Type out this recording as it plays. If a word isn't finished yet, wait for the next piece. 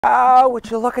Oh,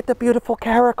 would you look at the beautiful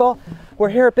caracal? We're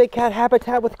here at Big Cat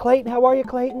Habitat with Clayton. How are you,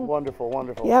 Clayton? Wonderful,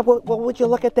 wonderful. Yeah, well, would you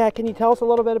look at that? Can you tell us a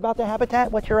little bit about the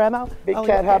habitat? What's your MO? Big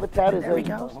Cat Habitat is there he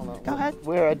goes. Go ahead.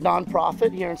 We're a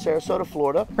non-profit here in Sarasota,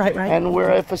 Florida. Right. And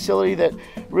we're a facility that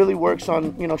really works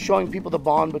on, showing people the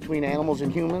bond between animals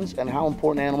and humans and how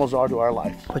important animals are to our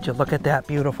life. Would you look at that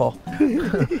beautiful,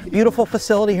 beautiful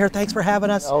facility here? Thanks for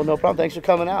having us. Oh, no problem. Thanks for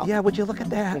coming out. Yeah, would you look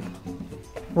at that?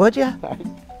 Would you?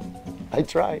 I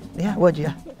tried. Yeah, would you?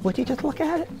 Would you just look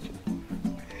at it?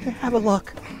 Have a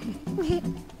look.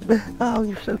 Oh,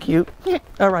 you're so cute.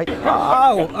 All right.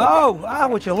 Oh,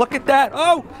 would you look at that?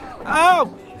 Oh.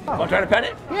 Want to try to pet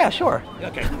it? Yeah, sure.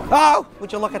 Okay. Oh,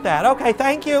 would you look at that? Okay,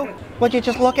 thank you. Would you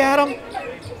just look at him?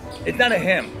 It's not a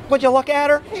him. Would you look at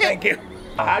her? Thank you.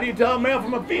 How do you tell a male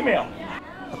from a female?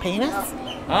 A penis?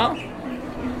 Huh?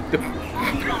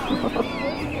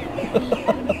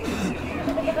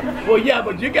 Well, yeah,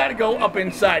 but you got to go up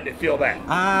inside to feel that.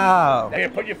 Oh. Here,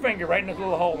 put your finger right in this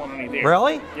little hole underneath there.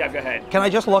 Really? Yeah, go ahead. Can I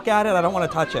just look at it? I don't want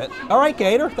to touch it. All right,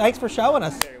 Gator. Thanks for showing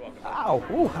us. You're welcome. Oh,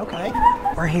 ooh, okay.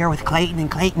 We're here with Clayton, and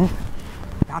Clayton,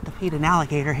 about to feed an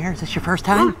alligator here. Is this your first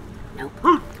time? Nope.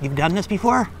 You've done this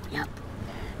before? Yep.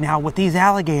 Now, with these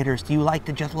alligators, do you like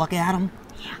to just look at them?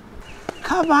 Yeah.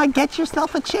 Come on, get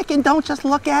yourself a chicken. Don't just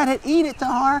look at it. Eat it,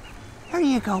 Tahar. There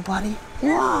you go, buddy.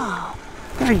 Wow.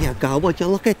 There you go. Would you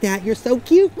look at that? You're so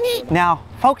cute. Now,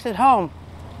 folks at home,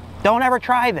 don't ever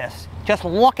try this. Just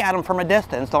look at them from a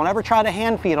distance. Don't ever try to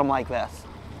hand feed them like this.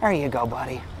 There you go,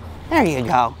 buddy. There you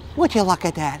go. Would you look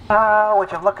at that? Oh, would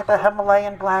you look at the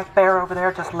Himalayan black bear over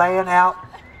there just laying out,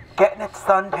 getting its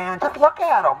suntan? Just look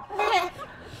at him.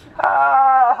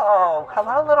 Oh,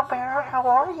 hello, little bear. How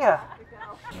are you?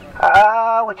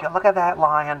 Oh, would you look at that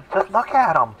lion? Just look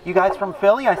at him. You guys from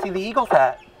Philly? I see the Eagles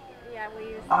hat. Yeah, we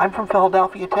use. I'm from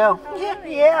Philadelphia too.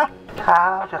 Yeah.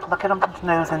 Oh, just look at him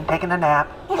snoozing, taking a nap.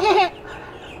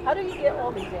 How do you get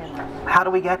all these animals? How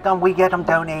do we get them? We get them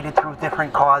donated through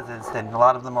different causes, and a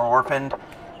lot of them are orphaned,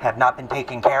 have not been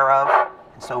taken care of,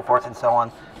 and so forth and so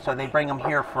on. So they bring them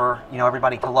here for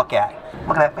everybody to look at.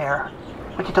 Look at that bear.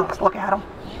 Would you just look at him?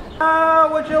 Oh,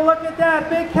 would you look at that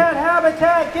Big Cat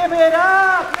Habitat? Give it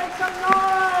up! Make some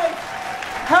noise!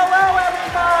 Hello,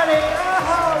 everybody!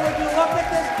 Oh, would you look at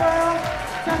this girl?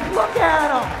 Just look at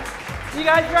them! You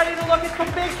guys ready to look at some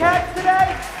big cats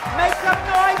today? Make some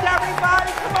noise,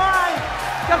 everybody! Come on!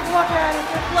 Just look at it!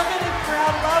 Just look at this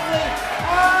crowd! Lovely!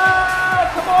 Oh,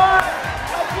 come on!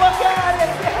 Let's look at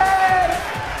it! Yay!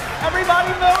 Everybody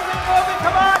moving!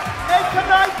 Come on! Make some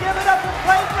noise! Give it up for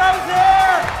Clayton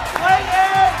Rozier!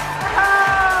 Clayton!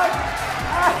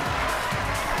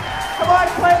 Come on,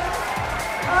 Clayton!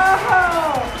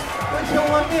 Oh! Would you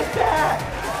look at that?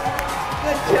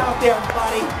 Good job there,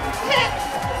 buddy.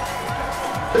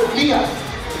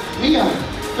 Mia,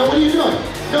 no, what are you doing?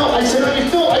 No, I said on your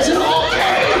phone. I said,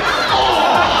 okay. Oh,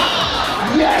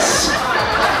 yes.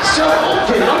 So,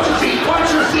 okay, watch your feet.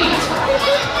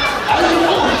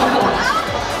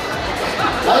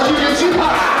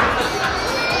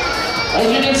 As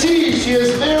you can see, she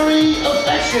is very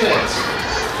affectionate.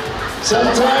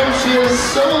 Sometimes she is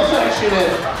so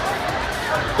affectionate,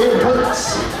 it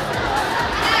hurts.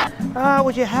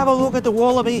 Would you have a look at the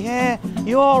wallaby here?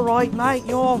 You all right, mate?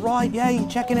 You all right? Yeah, you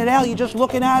checking it out? You just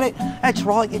looking at it? That's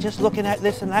right, you're just looking at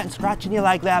this and that and scratching you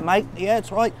like that, mate. Yeah,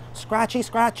 that's right. Scratchy.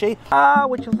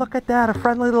 Would you look at that? A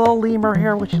friendly little lemur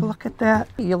here. Would you look at that?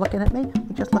 You looking at me?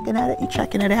 You just looking at it? You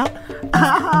checking it out?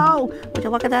 Oh, would you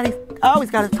look at that?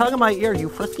 He's got his tongue in my ear, you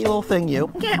frisky little thing,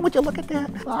 you. Yeah, would you look at that?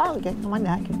 Oh, he's getting my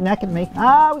neck. He's necking me.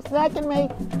 Oh, he's necking me.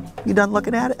 You done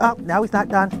looking at it? Oh, no, he's not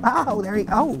done. Oh, there he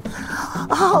goes.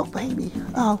 Oh, baby.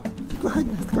 Oh,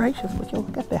 goodness gracious, would you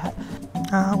look at that?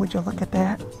 Oh, would you look at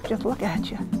that? Just look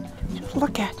at you. Just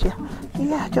look at you.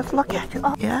 Yeah, just look at you.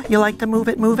 Oh, yeah, you like to move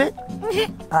it?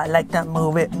 I like to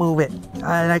move it.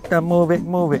 I like to move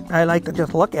it. I like to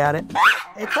just look at it.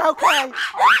 It's okay.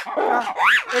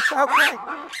 It's okay.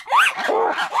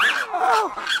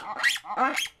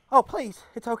 Oh, please,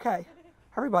 it's okay.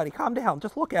 Everybody, calm down.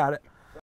 Just look at it.